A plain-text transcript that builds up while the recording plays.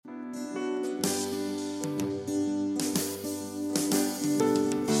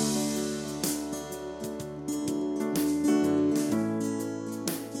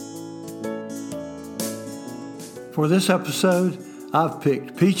For this episode, I've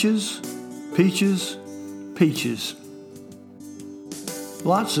picked peaches, peaches, peaches.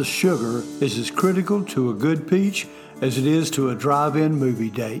 Lots of sugar is as critical to a good peach as it is to a drive-in movie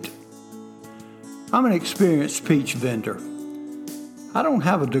date. I'm an experienced peach vendor. I don't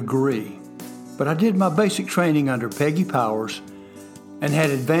have a degree, but I did my basic training under Peggy Powers and had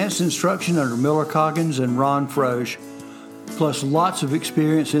advanced instruction under Miller Coggins and Ron Frosch, plus lots of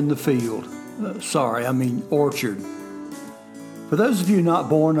experience in the field. Orchard. For those of you not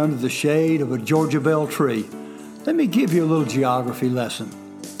born under the shade of a Georgia Bell tree, let me give you a little geography lesson.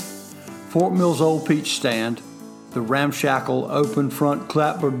 Fort Mill's old peach stand, the ramshackle open front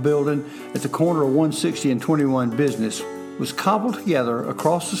clapboard building at the corner of 160 and 21 Business, was cobbled together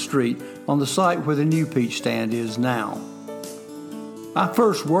across the street on the site where the new peach stand is now. I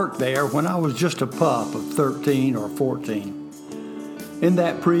first worked there when I was just a pup of 13 or 14. In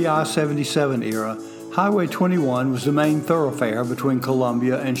that pre-I-77 era, Highway 21 was the main thoroughfare between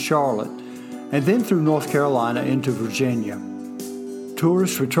Columbia and Charlotte, and then through North Carolina into Virginia.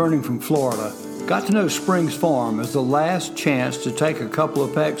 Tourists returning from Florida got to know Springs Farm as the last chance to take a couple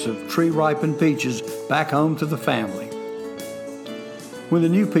of pecks of tree-ripened peaches back home to the family. When the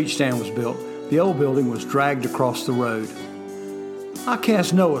new peach stand was built, the old building was dragged across the road. I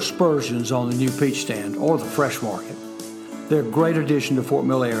cast no aspersions on the new peach stand or the fresh market. They're a great addition to Fort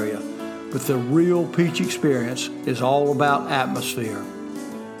Mill area, but the real peach experience is all about atmosphere.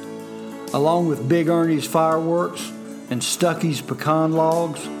 Along with Big Ernie's fireworks and Stuckey's pecan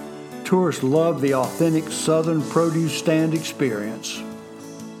logs, tourists love the authentic Southern produce stand experience.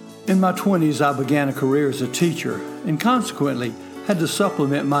 In my 20s, I began a career as a teacher and consequently had to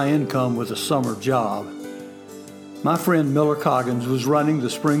supplement my income with a summer job. My friend Miller Coggins was running the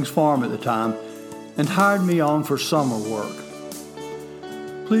Springs Farm at the time and hired me on for summer work.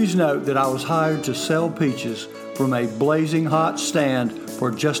 Please note that I was hired to sell peaches from a blazing hot stand for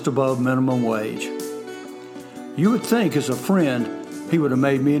just above minimum wage. You would think as a friend he would have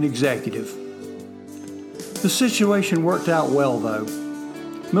made me an executive. The situation worked out well though.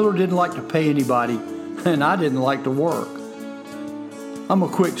 Miller didn't like to pay anybody and I didn't like to work. I'm a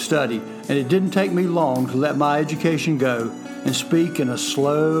quick study and it didn't take me long to let my education go and speak in a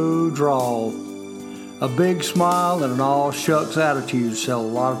slow drawl. A big smile and an all-shucks attitude sell a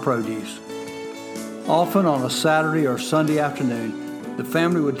lot of produce. Often on a Saturday or Sunday afternoon, the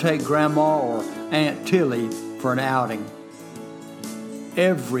family would take Grandma or Aunt Tilly for an outing.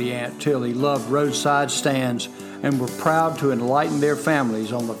 Every Aunt Tilly loved roadside stands and were proud to enlighten their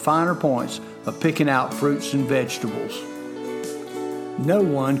families on the finer points of picking out fruits and vegetables. No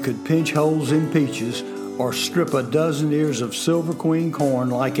one could pinch holes in peaches or strip a dozen ears of Silver Queen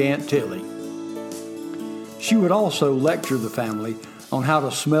corn like Aunt Tilly. She would also lecture the family on how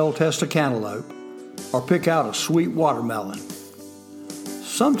to smell test a cantaloupe or pick out a sweet watermelon.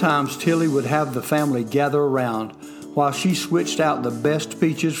 Sometimes Tilly would have the family gather around while she switched out the best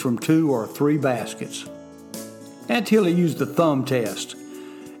peaches from 2 or 3 baskets. Aunt Tilly used the thumb test.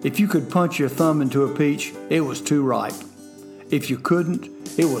 If you could punch your thumb into a peach, it was too ripe. If you couldn't,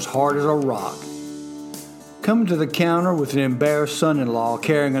 it was hard as a rock. Coming to the counter with an embarrassed son-in-law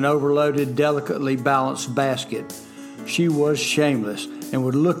carrying an overloaded, delicately balanced basket, she was shameless and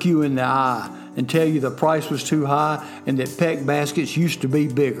would look you in the eye and tell you the price was too high and that peck baskets used to be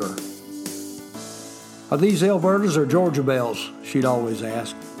bigger. Are these Albertas or Georgia Bells? She'd always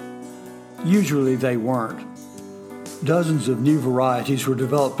ask. Usually they weren't. Dozens of new varieties were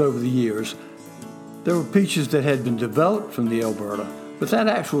developed over the years. There were peaches that had been developed from the Alberta, but that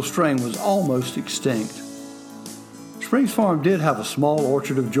actual strain was almost extinct. Springs Farm did have a small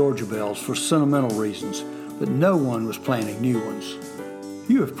orchard of Georgia Bells for sentimental reasons, but no one was planting new ones.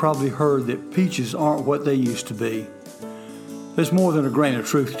 You have probably heard that peaches aren't what they used to be. There's more than a grain of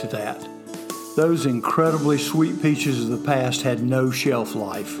truth to that. Those incredibly sweet peaches of the past had no shelf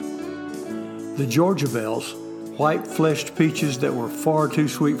life. The Georgia Bells, white-fleshed peaches that were far too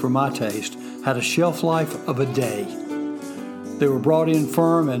sweet for my taste, had a shelf life of a day. They were brought in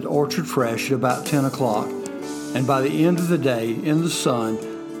firm and orchard fresh at about 10 o'clock, and by the end of the day, in the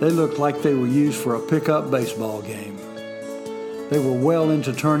sun, they looked like they were used for a pickup baseball game. They were well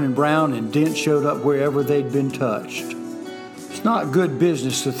into turning brown and dents showed up wherever they'd been touched. It's not good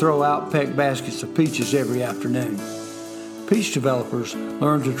business to throw out peck baskets of peaches every afternoon. Peach developers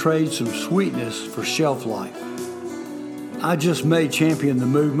learned to trade some sweetness for shelf life. I just may champion the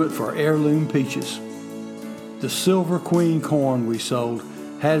movement for heirloom peaches. The Silver Queen corn we sold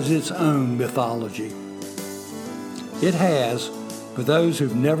has its own mythology. It has, for those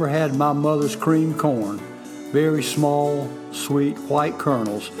who've never had my mother's cream corn, very small, sweet white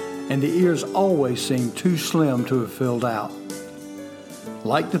kernels and the ears always seemed too slim to have filled out.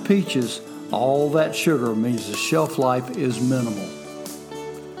 Like the peaches, all that sugar means the shelf life is minimal.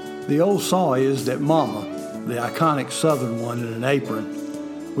 The old saw is that Mama, the iconic Southern one in an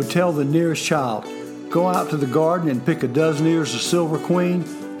apron, would tell the nearest child, "Go out to the garden and pick a dozen ears of Silver Queen,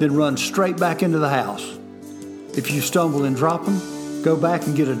 then run straight back into the house. If you stumble and drop them, go back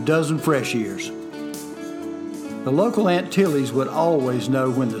and get a dozen fresh ears." The local Aunt Tilly's would always know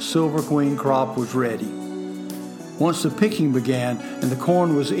when the Silver Queen crop was ready. Once the picking began and the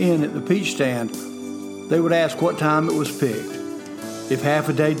corn was in at the peach stand, they would ask what time it was picked. If half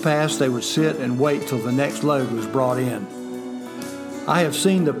a day passed, they would sit and wait till the next load was brought in. I have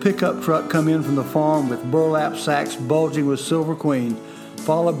seen the pickup truck come in from the farm with burlap sacks bulging with Silver Queen,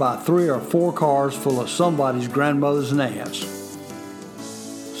 followed by 3 or 4 cars full of somebody's grandmothers and aunts.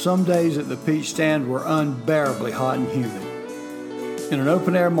 Some days at the peach stand were unbearably hot and humid. In an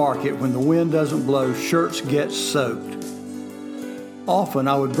open-air market, when the wind doesn't blow, shirts get soaked. Often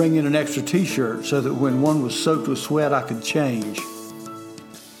I would bring in an extra t-shirt so that when one was soaked with sweat, I could change.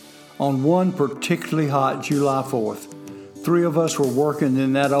 On one particularly hot July 4th, 3 of us were working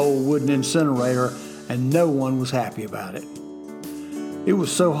in that old wooden incinerator, and no one was happy about it. It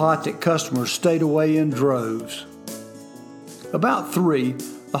was so hot that customers stayed away in droves. About 3,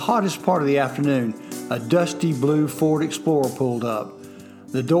 the hottest part of the afternoon, a dusty blue Ford Explorer pulled up.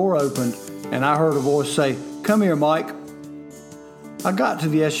 The door opened, and I heard a voice say, "Come here, Mike." I got to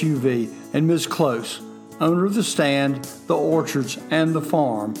the SUV, and Ms. Close, owner of the stand, the orchards, and the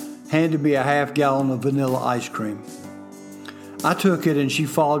farm, handed me a half-gallon of vanilla ice cream. I took it, and she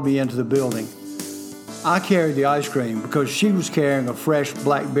followed me into the building. I carried the ice cream because she was carrying a fresh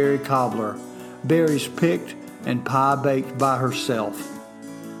blackberry cobbler, berries picked and pie baked by herself.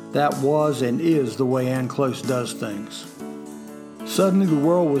 That was and is the way Ann Close does things. Suddenly the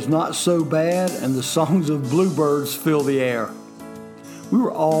world was not so bad, and the songs of bluebirds filled the air. We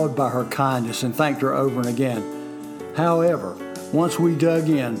were awed by her kindness and thanked her over and again. However, once we dug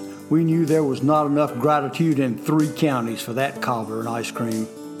in, we knew there was not enough gratitude in 3 counties for that cobbler and ice cream.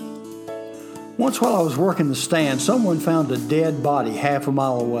 Once while I was working the stand, someone found a dead body half a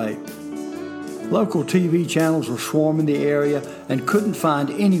mile away. Local TV channels were swarming the area and couldn't find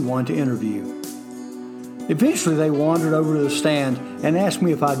anyone to interview. Eventually they wandered over to the stand and asked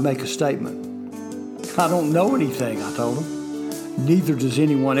me if I'd make a statement. "I don't know anything," I told them. "Neither does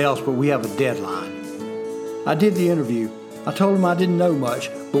anyone else, but we have a deadline." I did the interview. I told them I didn't know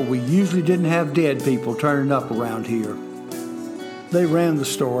much, but we usually didn't have dead people turning up around here. They ran the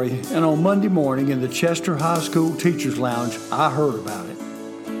story, and on Monday morning in the Chester High School Teachers Lounge, I heard about it.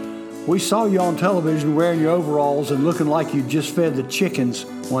 "We saw you on television wearing your overalls and looking like you'd just fed the chickens,"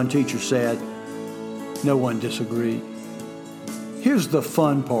 one teacher said. No one disagreed. Here's the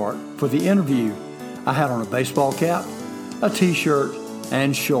fun part. For the interview, I had on a baseball cap, a t-shirt,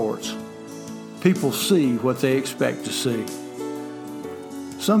 and shorts. People see what they expect to see.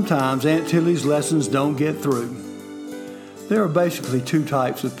 Sometimes Aunt Tilly's lessons don't get through. There are basically 2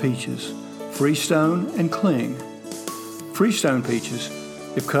 types of peaches, freestone and cling. Freestone peaches,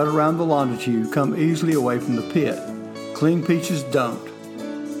 if cut around the longitude, come easily away from the pit. Cling peaches don't.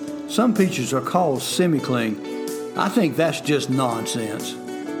 Some peaches are called semi-cling. I think that's just nonsense.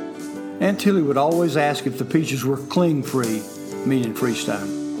 Aunt Tilly would always ask if the peaches were cling-free, meaning freestone.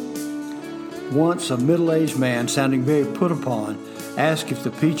 Once a middle-aged man, sounding very put upon, asked if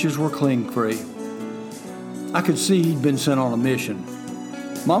the peaches were cling-free. I could see he'd been sent on a mission.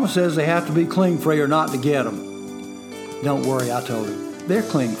 "Mama says they have to be cling-free or not to get them." "Don't worry," I told him. "They're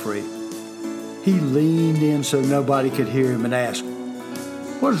cling-free." He leaned in so nobody could hear him and asked,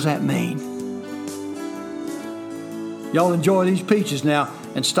 "What does that mean?" Y'all enjoy these peaches now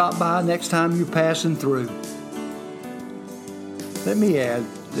and stop by next time you're passing through. Let me add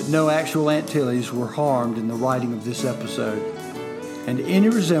that no actual Aunt Tillys were harmed in the writing of this episode, and any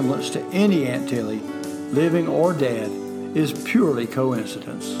resemblance to any Aunt Tilly, living or dead, is purely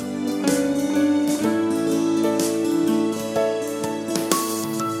coincidence.